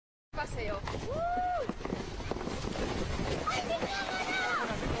paseo.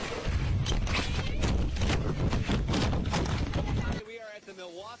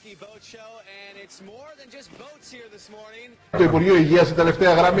 Milwaukee boat show, and it's more than just boats here this morning. Το Υπουργείο Υγείας στην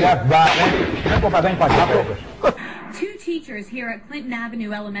τελευταία γραμμή. Two teachers here at Clinton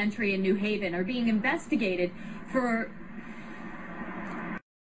Avenue Elementary in New Haven are being investigated for...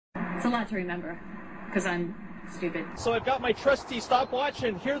 It's a lot to remember, because I'm stupid. So I've got my trusty stopwatch,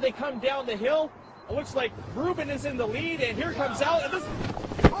 and here they come down the hill. It looks like Ruben is in the lead, and here comes Al, and this...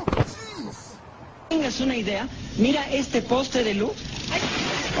 Oh, jeez! Tengas una idea, mira este poste de luz.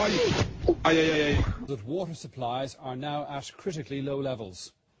 That water supplies are now at critically low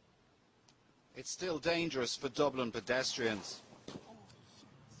levels. It's still dangerous for Dublin pedestrians.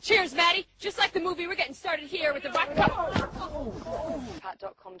 Cheers, Maddie. Just like the movie, we're getting started here with the rock cup.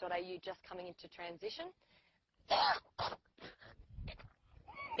 Part.com.au just coming into transition.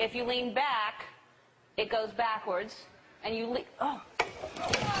 If you lean back, it goes backwards, and you lean,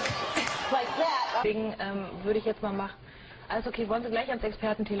 like that. Deswegen würde ich jetzt mal machen. Also okay, wollen Sie gleich ans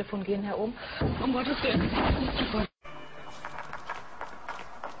Expertentelefon gehen, Herr Ohm? Um Gottes Willen.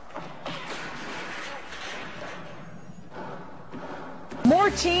 More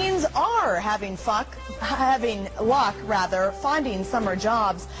teens are having luck, finding summer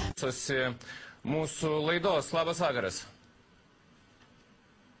jobs. Mūsu laidos labas vakaras.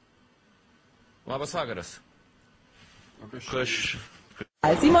 Labas vakaras.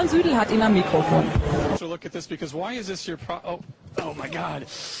 Simon Südl hat ihn am Mikrofon. So look at this, because why is this your oh my God.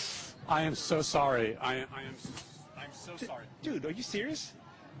 I am so sorry. I'm so sorry. Dude, are you serious?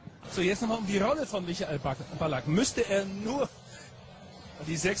 So, jetzt nochmal die Rolle von Michael Ballack. Müsste nur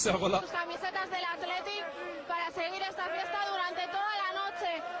die 6 Euro... Sus camisetas del Athletic para seguir esta fiesta durante toda la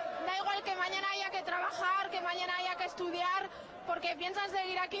noche. Da igual que mañana haya que trabajar, que mañana haya que estudiar, porque piensan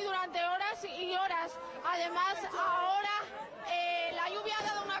seguir aquí durante horas y horas. Además, ahora la lluvia ha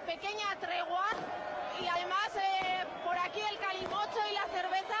dado una pequeña tregua y además por aquí el calimocho y la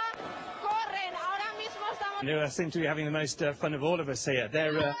cerveza corren. Ahora mismo estamos... They seem to be having the most fun of all of us here.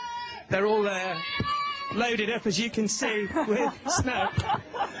 They're all loaded up, as you can see, with snow.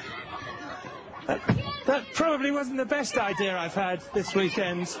 That probably wasn't the best idea I've had this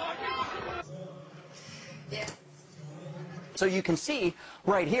weekend. So you can see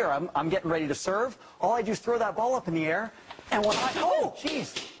right here, I'm getting ready to serve. All I do is throw that ball up in the air, and when I... Oh,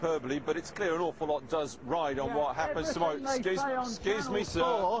 jeez! Hyperbole, but it's clear an awful lot does ride on what happens tomorrow. Excuse me,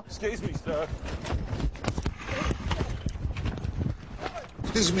 sir. Excuse me, sir.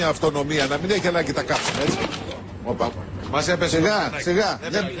 Χτίζει μια αυτονομία, να μην έχει ανάγκη τα κάψουμε, έτσι. Μας έπεσε. Σιγά.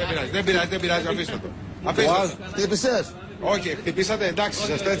 Δεν πειράζει, αφήστε το. Χτύπησες. Όχι, χτυπήσατε, εντάξει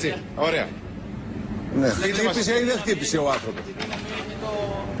είσαστε, έτσι. Ωραία. Ναι, χτύπησε ή δεν χτύπησε ο άνθρωπος.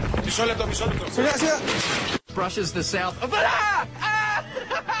 Μισό λεπτό. Σιγά. Brushes the south.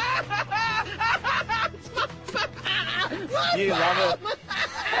 You love it.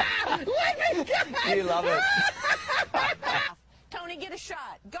 You love it. Tony, get a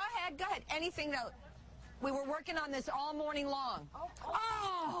shot. Go ahead. Anything that... We were working on this all morning long.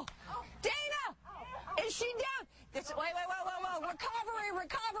 Oh! Dana! Is she down? Wait.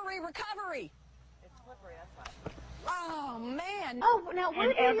 Recovery. It's slippery, that's fine. Oh, man. Oh, now what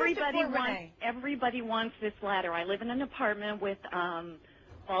and everybody wants this ladder. I live in an apartment with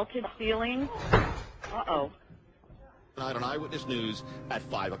vaulted ceilings. Uh-oh. Tonight on Eyewitness News at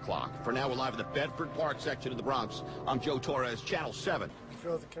 5 o'clock. For now, we're live in the Bedford Park section of the Bronx. I'm Joe Torres, Channel 7. You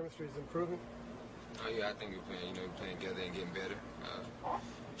feel the chemistry is improving? Oh, yeah, I think we're playing together and getting better.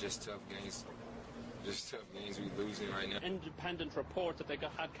 Just tough games. We're losing right now. Independent report that they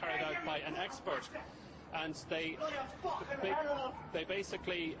had carried out by an expert. And they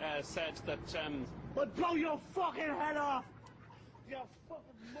basically said that... But blow your fucking head off!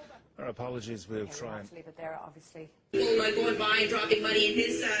 Our apologies, we'll try and... Leave it there, obviously. Going by and dropping money in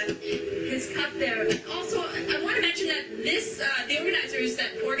his cup there. Also, I want to mention that the organizers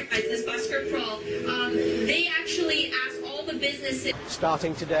that organized this busker crawl, they actually asked all the businesses...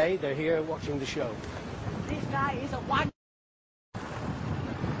 Starting today, they're here watching the show. This guy is a one.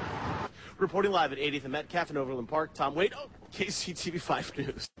 Reporting live at 80th and Metcalf in Overland Park, Tom Wade, KCTV5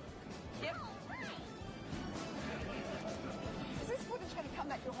 News. Yep. Is this footage going to come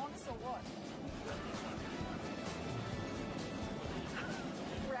back to haunt us or what?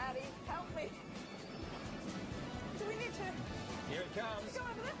 Rowdy, help me. Do we need to... Here it comes.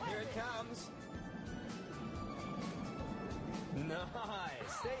 Here it comes.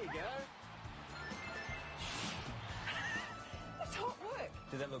 Nice. There you go. That's hot work.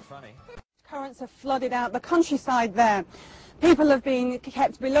 Did that look funny? Currents have flooded out the countryside there. People have been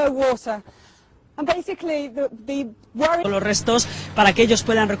kept below water. And basically the worry... Los restos para que ellos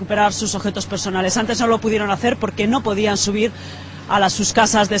puedan recuperar sus objetos personales. Antes no lo pudieron hacer porque no podían subir a sus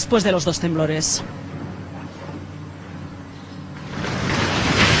casas después de los 2 temblores.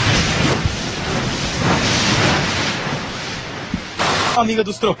 A amiga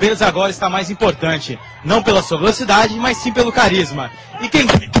dos tropeiros agora está mais importante, não pela sua velocidade, mas sim pelo carisma. E quem...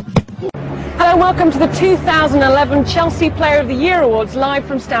 Hello and welcome to the 2011 Chelsea Player of the Year Awards live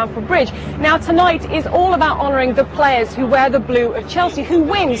from Stamford Bridge. Now tonight is all about honouring the players who wear the blue of Chelsea. Who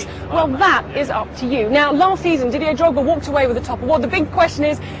wins? Well, that is up to you. Now last season Didier Drogba walked away with the top award. The big question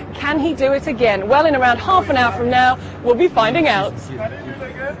is, can he do it again? Well, in around half an hour from now we'll be finding out.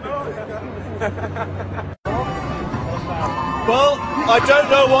 Well, I don't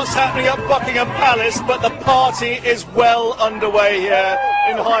know what's happening at Buckingham Palace, but the party is well underway here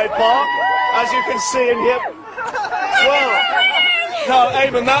in Hyde Park, as you can see in here. Well, no,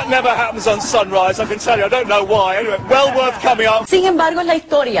 Eamon, that never happens on Sunrise, I can tell you. I don't know why. Anyway, well worth coming up. Sin embargo, es la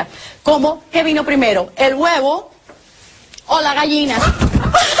historia. ¿Cómo? ¿Qué vino primero? ¿El huevo o la gallina?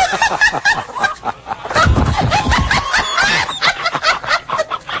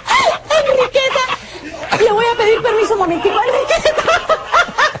 Enriqueta, le voy a pedir permiso un momentico, Enriqueta.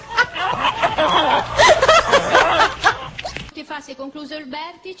 Fa si è concluso il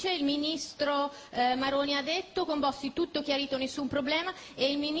vertice, il ministro Maroni ha detto con Bossi tutto chiarito, nessun problema,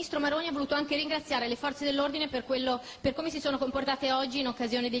 e il ministro Maroni ha voluto anche ringraziare le forze dell'ordine per come si sono comportate oggi in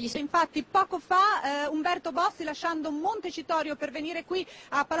occasione degli... Infatti poco fa Umberto Bossi, lasciando Montecitorio per venire qui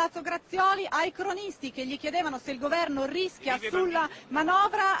a Palazzo Grazioli, ai cronisti che gli chiedevano se il governo rischia sulla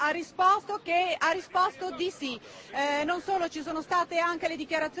manovra ha risposto di sì. Non solo, ci sono state anche le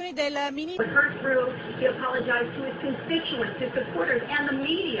dichiarazioni del ministro. His supporters and the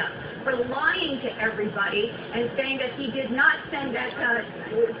media for lying to everybody and saying that he did not send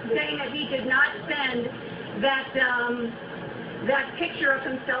that picture of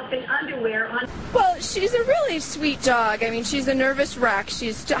himself in underwear on. Well, she's a really sweet dog. I mean, she's a nervous wreck.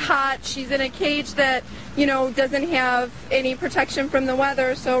 She's hot. She's in a cage that, you know, doesn't have any protection from the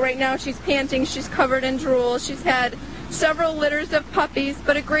weather. So right now she's panting. She's covered in drool. She's had several litters of puppies,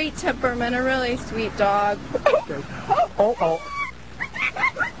 but a great temperament, a really sweet dog.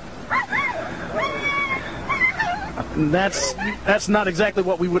 That's not exactly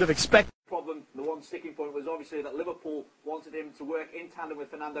what we would have expected. Problem, the one sticking point was obviously that Liverpool wanted him to work in tandem with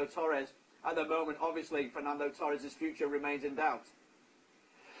Fernando Torres. At the moment, obviously, Fernando Torres' future remains in doubt.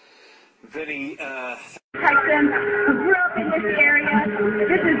 Vinny, Tyson, who grew up in this area.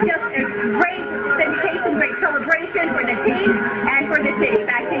 This is just a great sensation, great celebration for the team and for the city.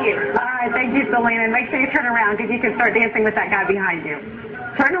 Back to you. All right, thank you, Selena. And make sure you turn around because you can start dancing with that guy behind you.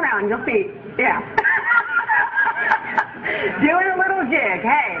 Turn around, you'll see. Yeah. Doing a little jig.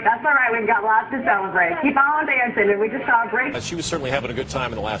 Hey, that's all right. We've got lots to celebrate. Keep on dancing, and we just saw a break. She was certainly having a good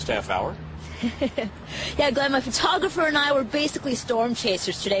time in the last half hour. Yeah, Glenn, my photographer and I were basically storm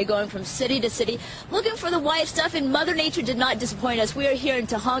chasers today, going from city to city, looking for the white stuff, and Mother Nature did not disappoint us. We are here in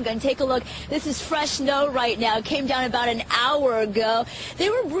Tahunga, and take a look. This is fresh snow right now. It came down about an hour ago.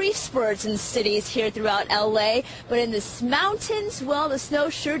 There were brief spurts in cities here throughout L.A., but in the mountains, well, the snow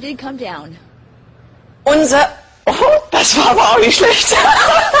sure did come down. Oh, das war aber auch nicht schlecht.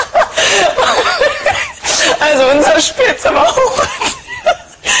 Also unser Spitz, aber auch...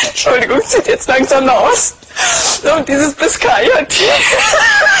 Entschuldigung, sieht jetzt langsam aus. Und dieses Biskaya-Tief.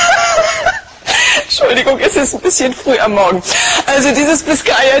 Entschuldigung, es ist ein bisschen früh am Morgen. Also dieses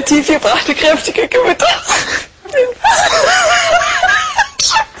Biskaya-Tief hier brachte kräftige Gewitter.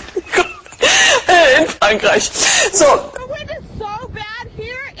 In Frankreich. So. The wind is so bad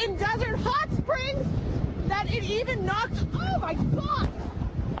here in Desert Hot Springs that it even knocked... Oh my God!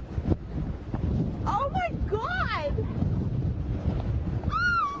 Oh my God!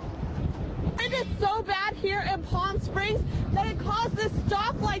 It is so bad here in Palm Springs that it caused this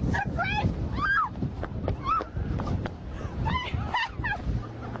stoplight to freeze!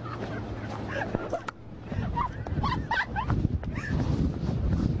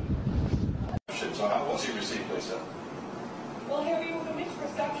 So how was he received, Lisa? Well, Harry, with a mixed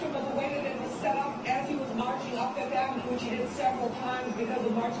reception of the way that it was set up as he was marching up Fifth Avenue, which he did several times because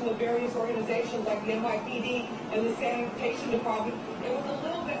of marching with various organizations like the NYPD and the Sanitation Department. It was a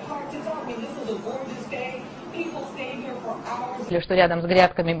little bit hard to tell. I mean, this was a gorgeous day. People stayed here for hours. Что рядом с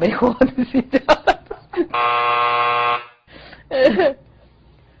грядками барихоны сидят.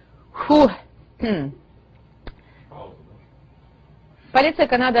 Фу. Полиция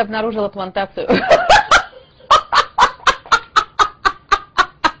Канады обнаружила плантацию.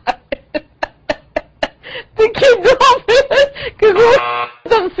 Ты кидал,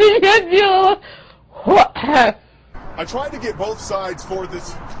 I tried to get both sides for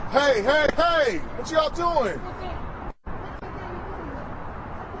this. Hey, what y'all doing?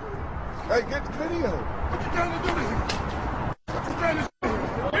 Hey, get the video. What you trying to do here? What you trying to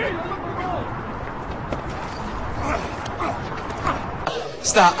do here?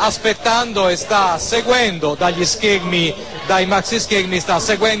 Sta aspettando e sta seguendo dagli schermi, dai maxi schermi, sta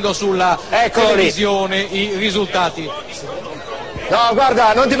seguendo sulla televisione i risultati. No,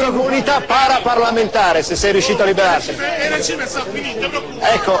 guarda, non ti preoccupare, unità paraparlamentare, se sei riuscito a liberarti.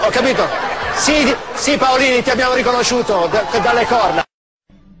 Ecco, ho capito. Sì, Paolini, ti abbiamo riconosciuto dalle corna.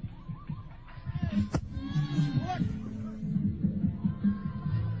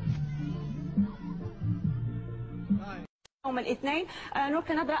 يوم الاثنين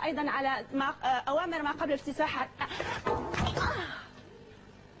نلقي نظرة أيضا على أوامر ما قبل افتتاح